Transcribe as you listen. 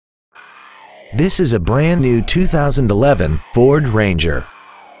This is a brand new 2011 Ford Ranger.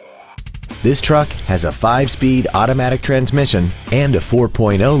 This truck has a 5-speed automatic transmission and a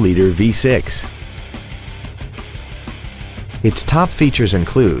 4.0-liter V6. Its top features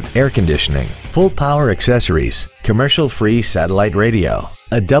include air conditioning, full power accessories, commercial-free satellite radio,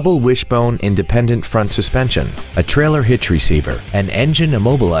 a double wishbone independent front suspension, a trailer hitch receiver, an engine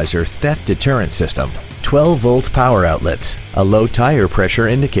immobilizer theft deterrent system, 12-volt power outlets, a low tire pressure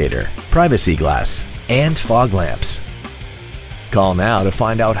indicator, privacy glass, and fog lamps. Call now to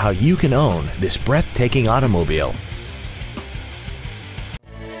find out how you can own this breathtaking automobile.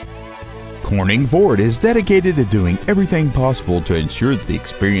 Corning Ford is dedicated to doing everything possible to ensure that the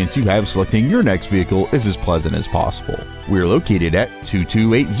experience you have selecting your next vehicle is as pleasant as possible. We're located at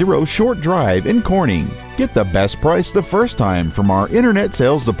 2280 Short Drive in Corning. Get the best price the first time from our internet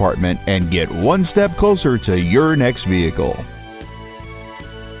sales department and get one step closer to your next vehicle.